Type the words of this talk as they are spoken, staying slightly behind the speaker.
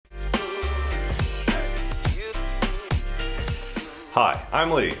Hi,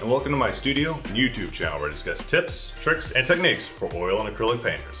 I'm Lee, and welcome to my studio and YouTube channel where I discuss tips, tricks, and techniques for oil and acrylic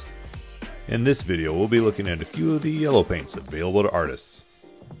painters. In this video, we'll be looking at a few of the yellow paints available to artists.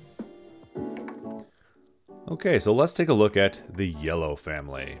 Okay, so let's take a look at the yellow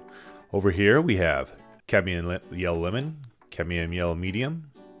family. Over here we have Cadmium Yellow Lemon, Cadmium Yellow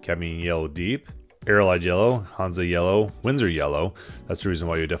Medium, Cadmium Yellow Deep, Acrylic Yellow, Hansa Yellow, Winsor Yellow. That's the reason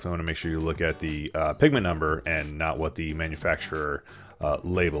why you definitely want to make sure you look at the pigment number and not what the manufacturer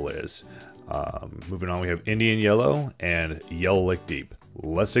label is. Moving on, we have Indian Yellow and Yellow Deep.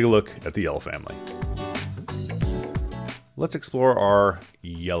 Let's take a look at the yellow family. Let's explore our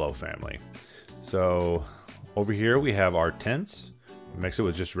yellow family. So over here we have our tints. Mix it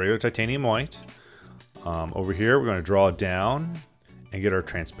with just regular titanium white. Over here we're going to draw it down and get our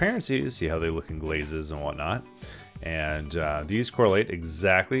transparency to see how they look in glazes and whatnot. And these correlate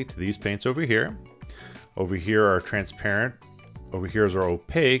exactly to these paints over here. Over here are transparent. Over here is our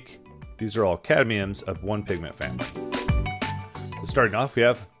opaque. These are all cadmiums of one pigment family. So starting off, we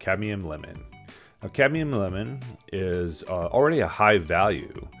have Cadmium Lemon. Now, Cadmium Lemon is already a high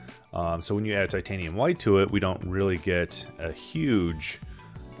value. So when you add titanium white to it, we don't really get a huge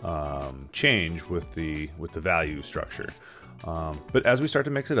change with the value structure. But as we start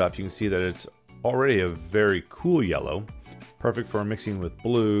to mix it up, you can see that it's already a very cool yellow, perfect for mixing with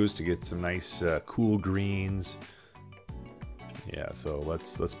blues to get some nice cool greens. Yeah, so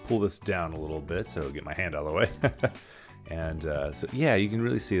let's pull this down a little bit so I'll get my hand out of the way. And so yeah, you can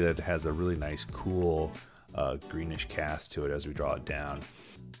really see that it has a really nice cool greenish cast to it as we draw it down.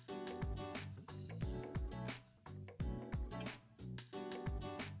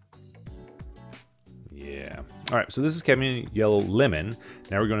 Yeah. All right, so this is Cadmium Yellow Lemon.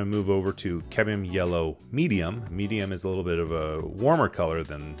 Now we're going to move over to Cadmium Yellow Medium. Medium is a little bit of a warmer color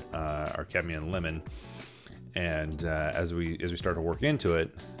than our Cadmium Lemon. And as we start to work into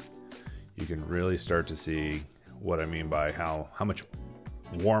it, you can really start to see what I mean by how much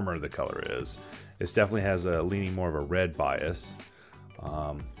warmer the color is. It definitely has a leaning more of a red bias.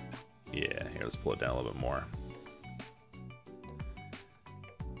 Yeah, here, let's pull it down a little bit more.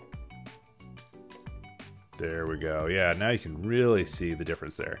 There we go. Yeah, now you can really see the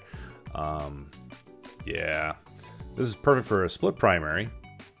difference there. Yeah, this is perfect for a split primary.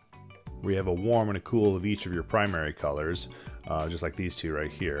 We have a warm and a cool of each of your primary colors, just like these two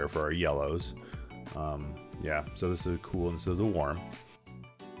right here for our yellows. Yeah, so this is a cool and this is a warm.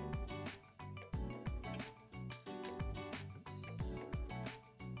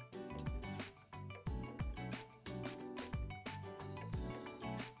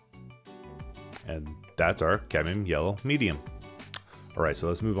 And that's our Cadmium Yellow Medium. All right, so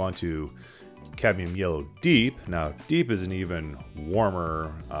let's move on to Cadmium Yellow Deep. Now, Deep is an even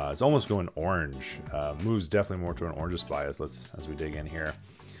warmer, it's almost going orange. Moves definitely more to an orange bias. As we dig in here.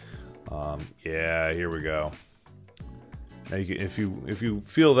 Yeah, here we go. Now, if you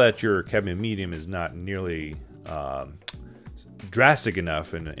feel that your Cadmium Medium is not nearly drastic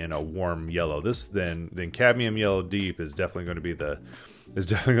enough in a warm yellow, then Cadmium Yellow Deep is definitely going to be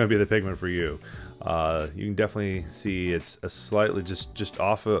the pigment for you. You can definitely see it's a slightly just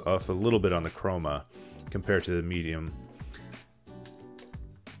off a little bit on the chroma compared to the medium.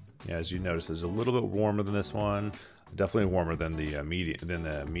 Yeah, as you notice, it's a little bit warmer than this one. Definitely warmer than the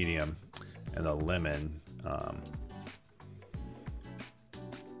medium and the lemon.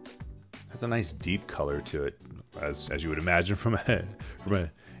 Has a nice deep color to it, as you would imagine from a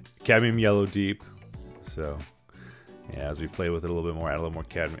Cadmium Yellow Deep. So. Yeah, as we play with it a little bit more, add a little more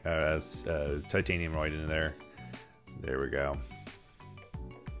titanium white in there. There we go.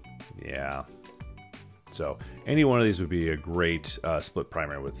 Yeah. So any one of these would be a great split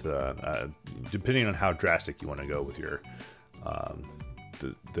primer with, depending on how drastic you want to go with your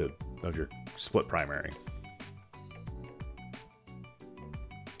your split primary.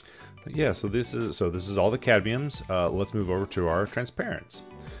 But yeah, so this is all the cadmiums. Let's move over to our transparents.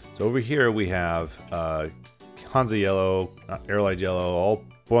 So over here we have Hansa Yellow, Acrylic Yellow, all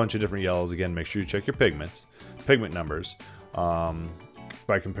bunch of different yellows. Again, make sure you check your pigment numbers.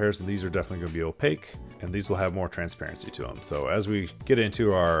 By comparison, these are definitely going to be opaque, and these will have more transparency to them. So as we get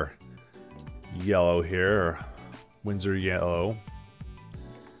into our yellow here, Winsor Yellow,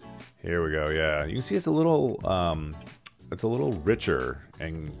 here we go. Yeah, you can see it's a little richer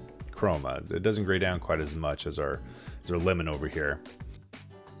in chroma. It doesn't gray down quite as much as our lemon over here.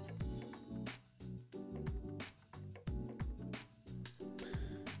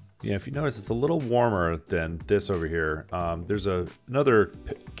 Yeah, if you notice, it's a little warmer than this over here. There's another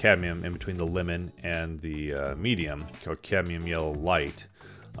cadmium in between the lemon and the medium called Cadmium Yellow Light.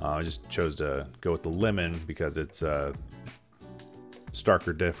 I just chose to go with the lemon because it's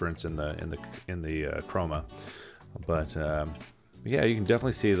starker difference in the chroma. But yeah, you can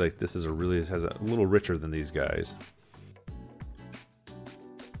definitely see like this is has a little richer than these guys.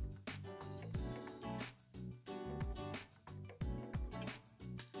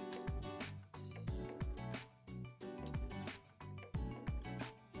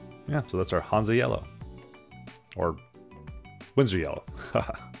 Yeah, so that's our Hansa Yellow, or Winsor Yellow.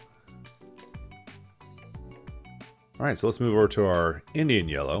 Alright, so let's move over to our Indian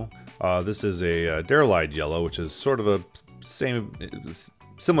Yellow. This is a Derylide Yellow, which is sort of a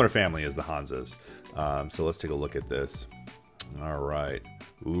similar family as the Hansas. So let's take a look at this. Alright.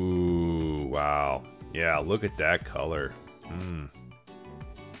 Ooh, wow. Yeah, look at that color.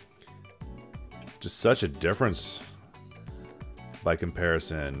 Just such a difference by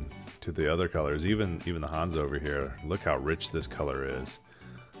comparison to the other colors. Even the Hansa over here. Look how rich this color is.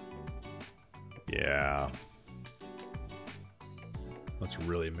 Yeah. Let's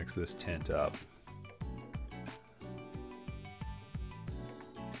really mix this tint up.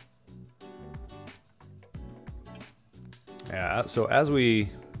 Yeah, so as we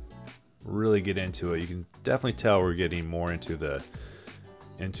really get into it, you can definitely tell we're getting more into the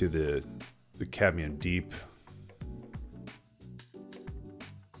Cadmium Deep.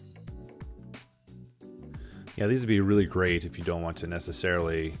 Yeah, these would be really great if you don't want to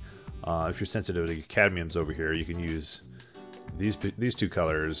necessarily, if you're sensitive to cadmiums over here, you can use these two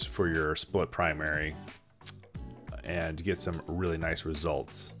colors for your split primary and get some really nice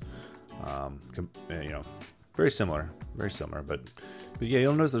results. You know, very similar, but yeah,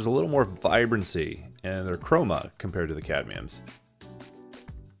 you'll notice there's a little more vibrancy in their chroma compared to the cadmiums.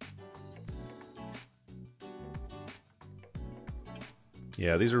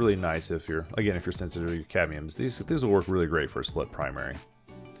 Yeah, these are really nice if you're sensitive to your cadmiums. These will work really great for a split primary.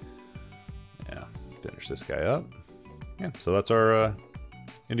 Yeah, finish this guy up. Yeah, so that's our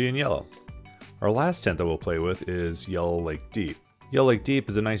Indian Yellow. Our last tint that we'll play with is Yellow Lake Deep. Yellow Lake Deep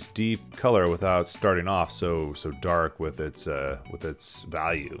is a nice deep color without starting off so dark with its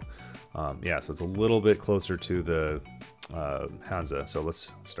value. Yeah, so it's a little bit closer to the Hansa. So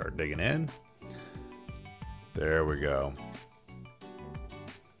let's start digging in. There we go.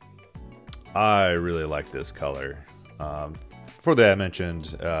 I really like this color. For that I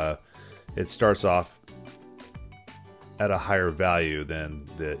mentioned, it starts off at a higher value than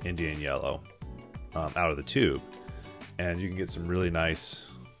the Indian Yellow out of the tube, and you can get some really nice.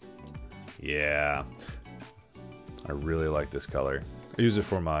 Yeah, I really like this color. I use it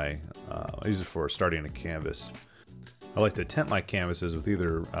for starting a canvas. I like to tint my canvases with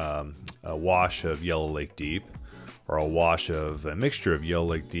either a wash of Yellow Lake Deep or a mixture of Yellow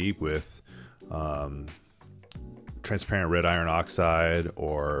Lake Deep with transparent red iron oxide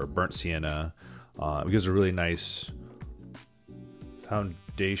or burnt sienna. It gives a really nice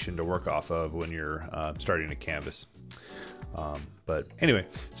foundation to work off of when you're starting a canvas. But anyway,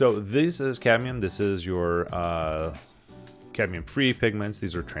 so this is cadmium. This is your cadmium free pigments.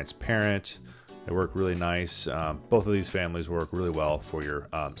 These are transparent. They work really nice. Both of these families work really well for your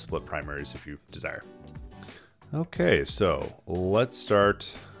split primaries if you desire. Okay, so let's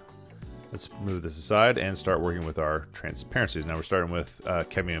move this aside and start working with our transparencies. Now we're starting with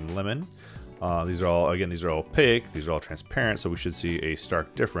Cadmium Lemon. These are all opaque, these are all transparent, so we should see a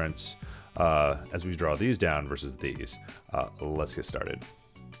stark difference as we draw these down versus these. Let's get started.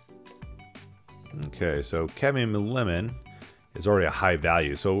 Okay, so Cadmium Lemon is already a high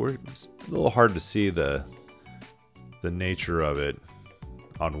value, so it's a little hard to see the nature of it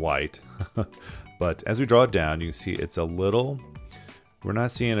on white. But as we draw it down, you can see it's a little, we're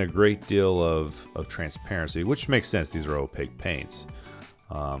not seeing a great deal of transparency, which makes sense. These are opaque paints.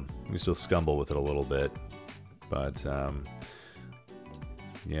 You can still scumble with it a little bit, but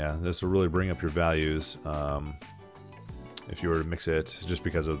yeah, this will really bring up your values if you were to mix it, just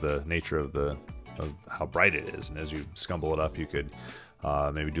because of the nature of how bright it is. And as you scumble it up, you could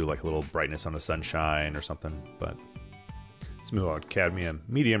maybe do like a little brightness on the sunshine or something. But let's move on. Cadmium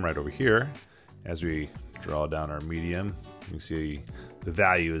Medium right over here. As we draw down our medium, you can see the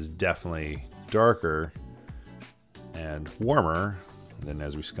value is definitely darker and warmer. And then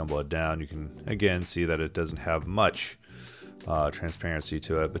as we scumble it down, you can again see that it doesn't have much transparency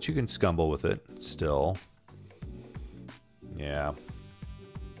to it, but you can scumble with it still. Yeah.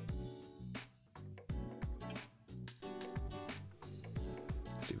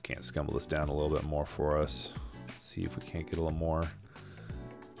 Let's see if we can't scumble this down a little bit more for us. Let's see if we can't get a little more.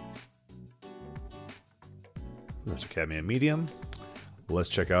 That's our Cadmium Medium. Let's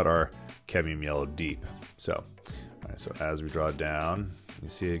check out our Cadmium Yellow Deep. So as we draw it down, you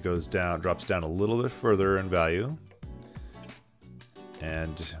see it goes down, drops down a little bit further in value.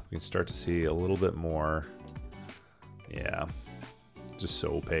 and we can start to see a little bit more. Yeah, just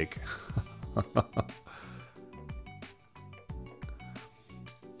so opaque.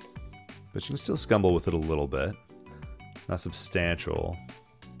 But you can still scumble with it a little bit. Not substantial.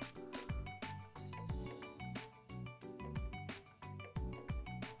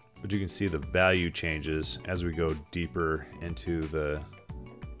 But you can see the value changes as we go deeper into the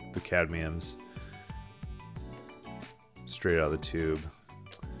cadmiums. Straight out of the tube.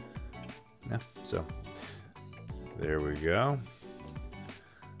 Yeah, so there we go.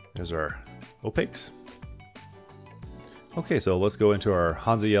 There's our opaques. Okay, so let's go into our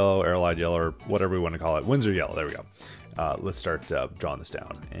Hansa yellow, Acrylic yellow, or whatever we want to call it. Winsor yellow, there we go. Let's start drawing this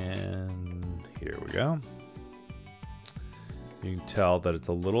down. And here we go. You can tell that it's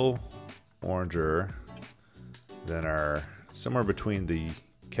a little oranger than our, somewhere between the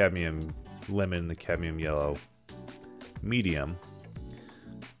Cadmium Lemon and the Cadmium Yellow Medium.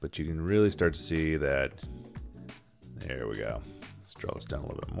 But you can really start to see that, there we go. Let's draw this down a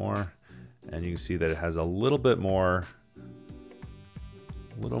little bit more. And you can see that it has a little bit more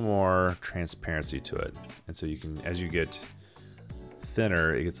transparency to it. And so you can, as you get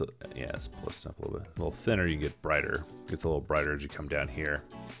thinner, it gets, yeah, let's pull this up a little bit. A little thinner, you get brighter. It gets a little brighter as you come down here.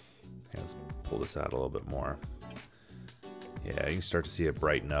 Yeah, let's pull this out a little bit more. Yeah, you can start to see it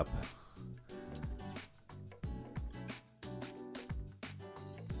brighten up.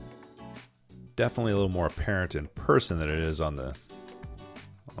 Definitely a little more apparent in person than it is on the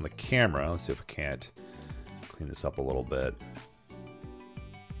camera. Let's see if I can't clean this up a little bit.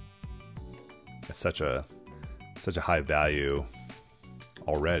 It's such a high value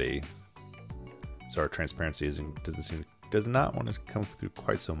already, so our transparency does not want to come through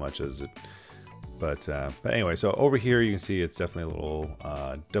quite so much as it. But anyway, so over here you can see it's definitely a little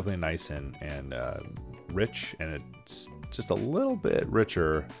definitely nice and rich, and it's just a little bit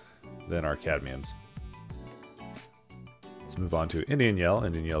richer than our cadmiums. Let's move on to Indian Yellow.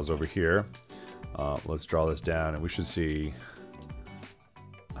 Indian Yellow is over here. Let's draw this down, and we should see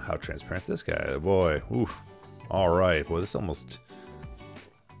how transparent this guy. Boy, oof. All right. Boy, this is almost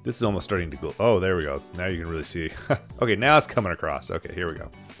starting to glow. Oh, there we go. Now you can really see. Okay, now it's coming across. Okay, here we go.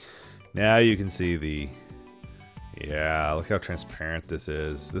 Now you can see the. Yeah, look how transparent this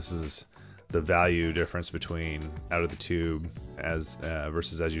is. This is the value difference between out of the tube as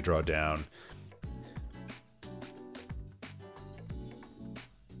versus as you draw down.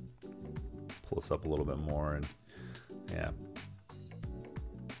 Pull this up a little bit more, and yeah.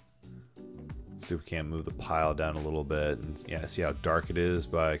 See if we can't move the pile down a little bit, and yeah, see how dark it is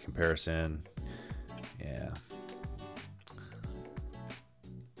by comparison. Yeah.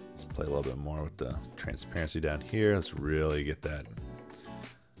 Let's play a little bit more with the transparency down here. Let's really get that.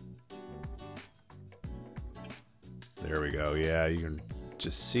 There we go. Yeah, you can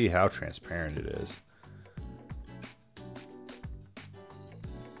just see how transparent it is.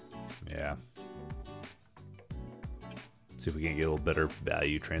 Yeah. Let's see if we can get a little better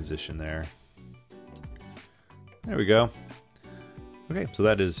value transition there. There we go. Okay, so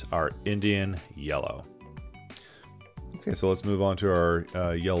that is our Indian Yellow. Okay, so let's move on to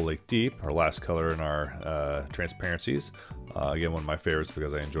our Yellow Lake Deep, our last color in our transparencies. Again, one of my favorites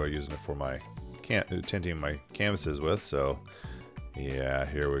because I enjoy using it for my tinting my canvases with. So yeah,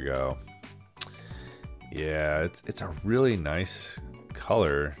 here we go. Yeah, it's a really nice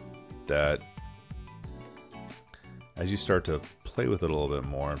color that as you start to play with it a little bit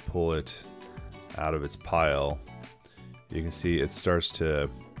more and pull it out of its pile, you can see it starts to,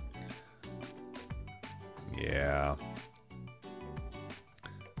 yeah.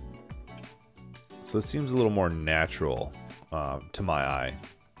 So it seems a little more natural to my eye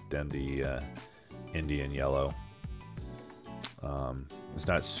than the Indian Yellow. It's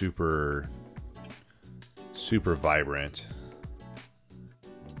not super vibrant.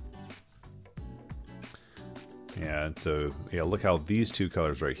 Yeah, and so yeah, look how these two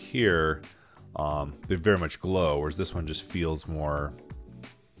colors right here, they very much glow, whereas this one just feels more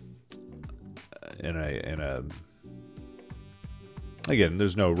in a again,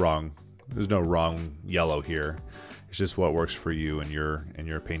 there's no wrong yellow here. It's just what works for you and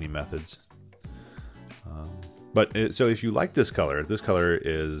your painting methods. So if you like this color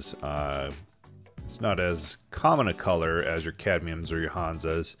is it's not as common a color as your cadmiums or your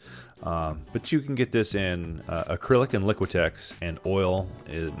Hansas, but you can get this in acrylic and Liquitex and oil.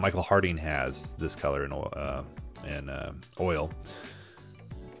 Michael Harding has this color in oil.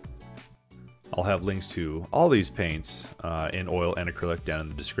 I'll have links to all these paints in oil and acrylic down in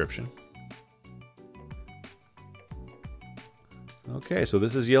the description. Okay, so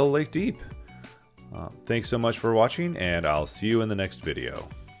this is Yellow Lake Deep. Thanks so much for watching, and I'll see you in the next video.